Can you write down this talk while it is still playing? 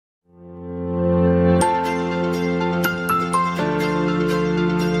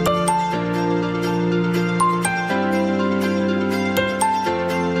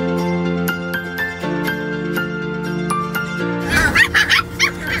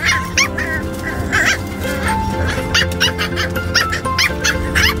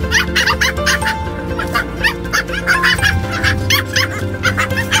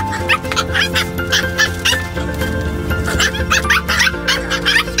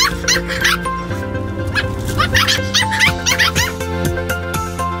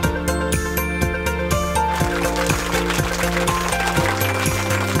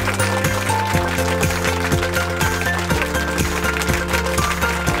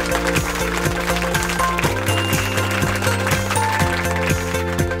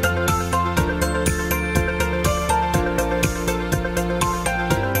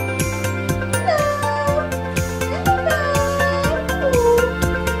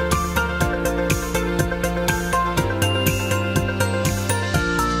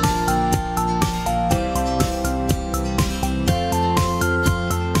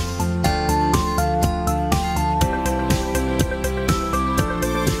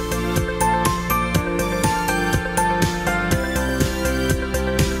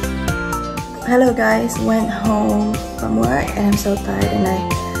Hello guys, went home from work and I'm so tired and I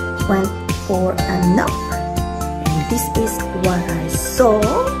went for a nap. And this is what I saw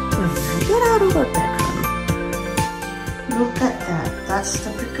when I got out of our bedroom. Look at that. That's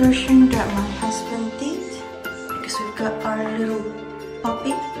the precaution that my husband did because we've got our little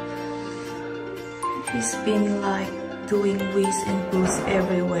puppy. He's been like doing whiz and boos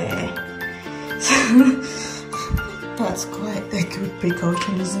everywhere. That's quite a good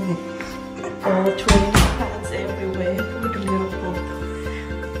precaution, isn't it? All training pads everywhere for the little Bob.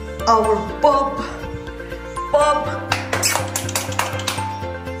 Our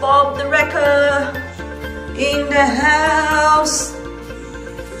Bob the wrecker in the house.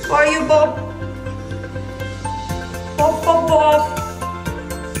 Where are you, Bob? Bob.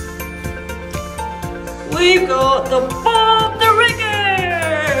 We've got the Bob the wrecker.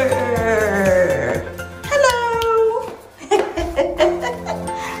 Hello.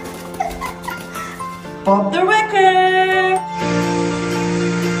 Bob the wrecker.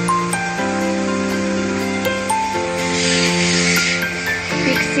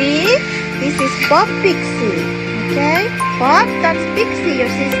 Pixie, this is Bob Pixie, okay? Bob, that's Pixie, your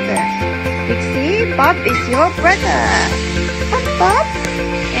sister. Pixie, Bob is your brother. Bob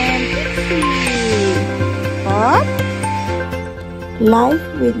and Pixie. Bob. Life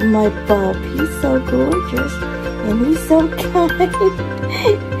with my Bob. He's so gorgeous and he's so kind.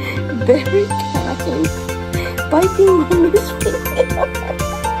 Very kind. Biting mommy's finger.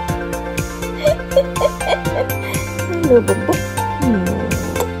 Hello, Bob.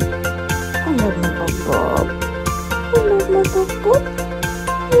 I love my Bob. I love my Bob.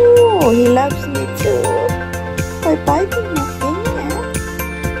 Oh, he loves me too. By biting my finger.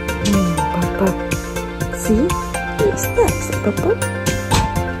 Bob. See? He's nice, Bob.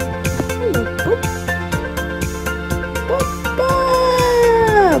 Hello, Bob.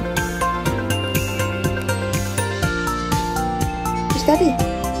 Bob. Where's Daddy?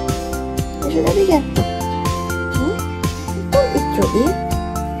 Where's your Daddy again? Don't eat your ear.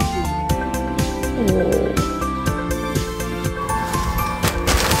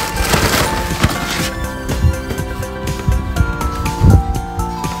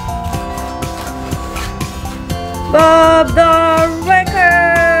 Bob the wrecker.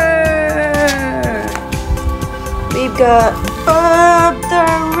 We've got Bob the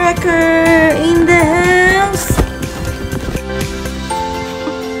wrecker in the house.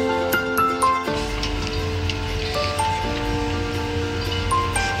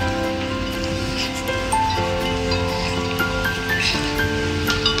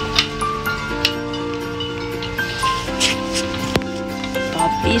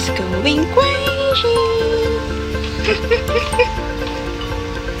 Bob is going crazy.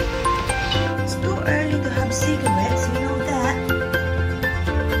 It's too early to have cigarettes, you know that?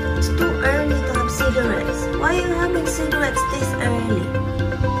 It's too early to have cigarettes. Why are you having cigarettes this early?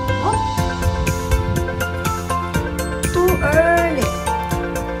 Oh? Too early.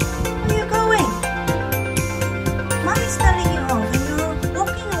 Where are you going? Mommy's telling you off and you're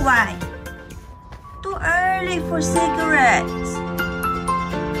walking away. Too early for cigarettes.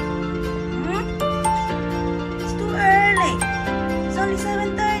 It's only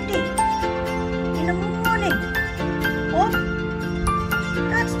 7:30 in the morning. Oh,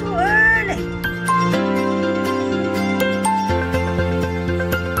 that's too early.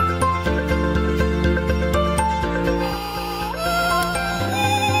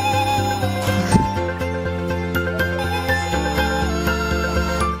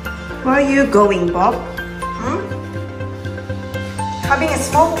 Where are you going, Bob? Having a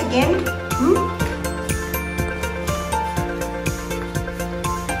smoke again?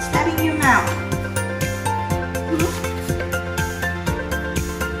 Your mouth.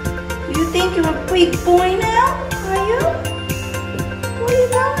 You think you're a big boy now? Are you? Where are you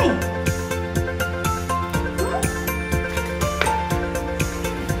going?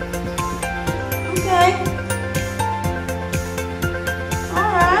 Okay.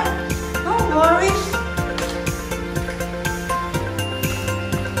 Alright. No worries.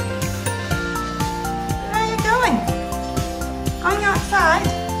 Where are you going? Going outside?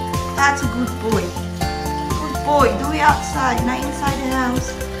 That's a good boy. Good boy. Do it outside, not inside the house.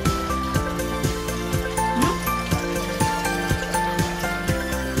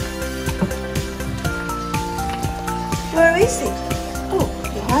 Where is it? Oh,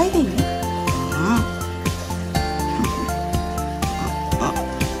 you're hiding it.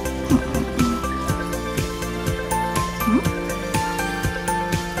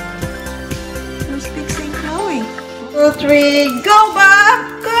 Where's Pixie and Chloe? 2, 3, go, Bob!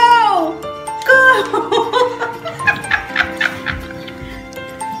 Go!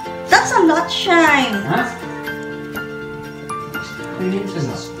 That's a lot shot.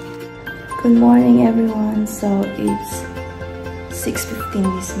 morning everyone. So it's 6:15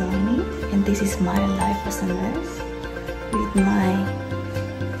 this morning and this is my life as a nurse with my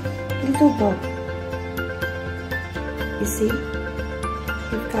little Bob. You see,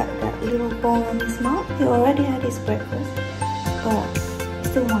 he's got that little bone on his mouth. He already had his breakfast but he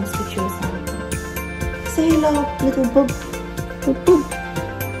still wants to chew something. Say hello, little Bob. Bob, Bob.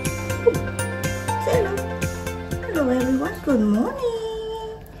 Bob. Say hello. Hello everyone, good morning.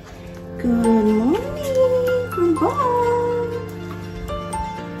 Good morning, good morning.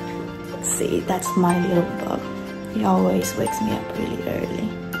 See, that's my little Bob. He always wakes me up really early.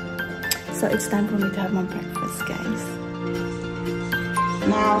 So it's time for me to have my breakfast, guys.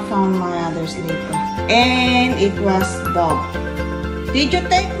 Now found my other sleeper. And it was Bob. Did you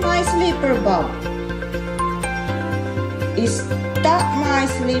take my sleeper, Bob? Is that my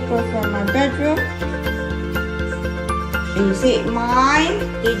sleeper from my bedroom? Is it mine?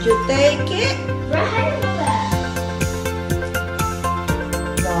 Did you take it? Right over.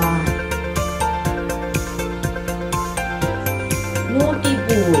 Wow. Naughty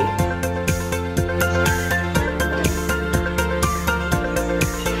boy.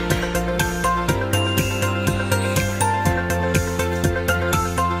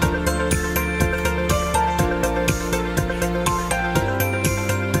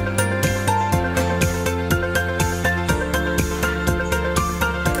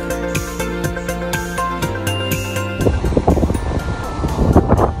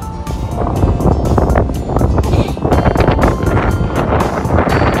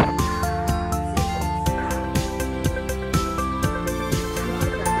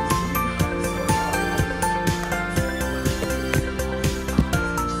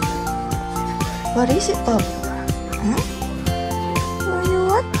 What is it, Bob? Huh? What are you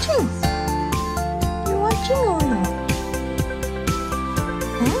watching? You watching or no?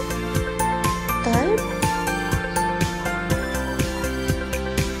 Huh? Tired?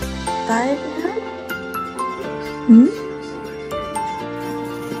 Tired now? Hmm?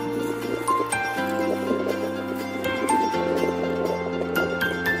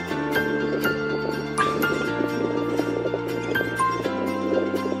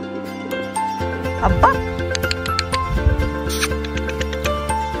 Abba.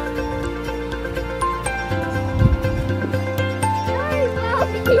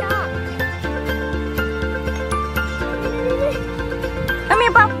 Come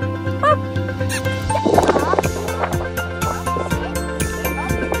here, Bob. Bob.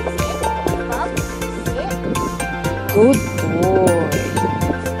 Good boy.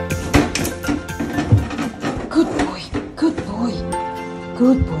 Good boy. Good boy.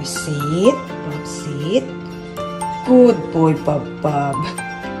 Good boy. Sit. Sit. Good boy, Bob. Bob.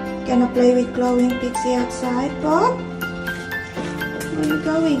 Gonna play with Clawy and Pixie outside, Bob? Where are you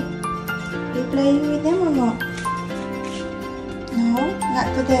going? Are you playing with them or not? No, not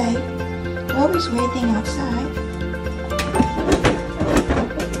today. Chloe's waiting outside.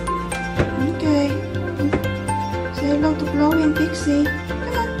 Okay. Say hello to Clawy and Pixie.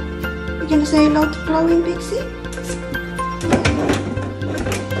 Come on. You gonna say hello to Clawy and Pixie?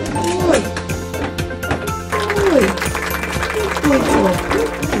 Good boy.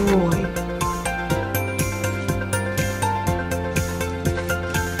 Good boy.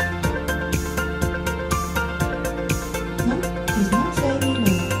 No, he's not saying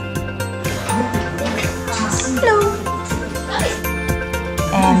hello.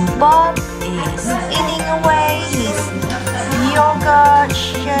 And Bob is eating away his yogurt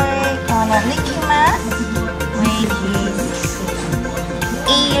shake on a licky mat with his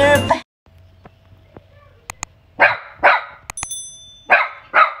ear.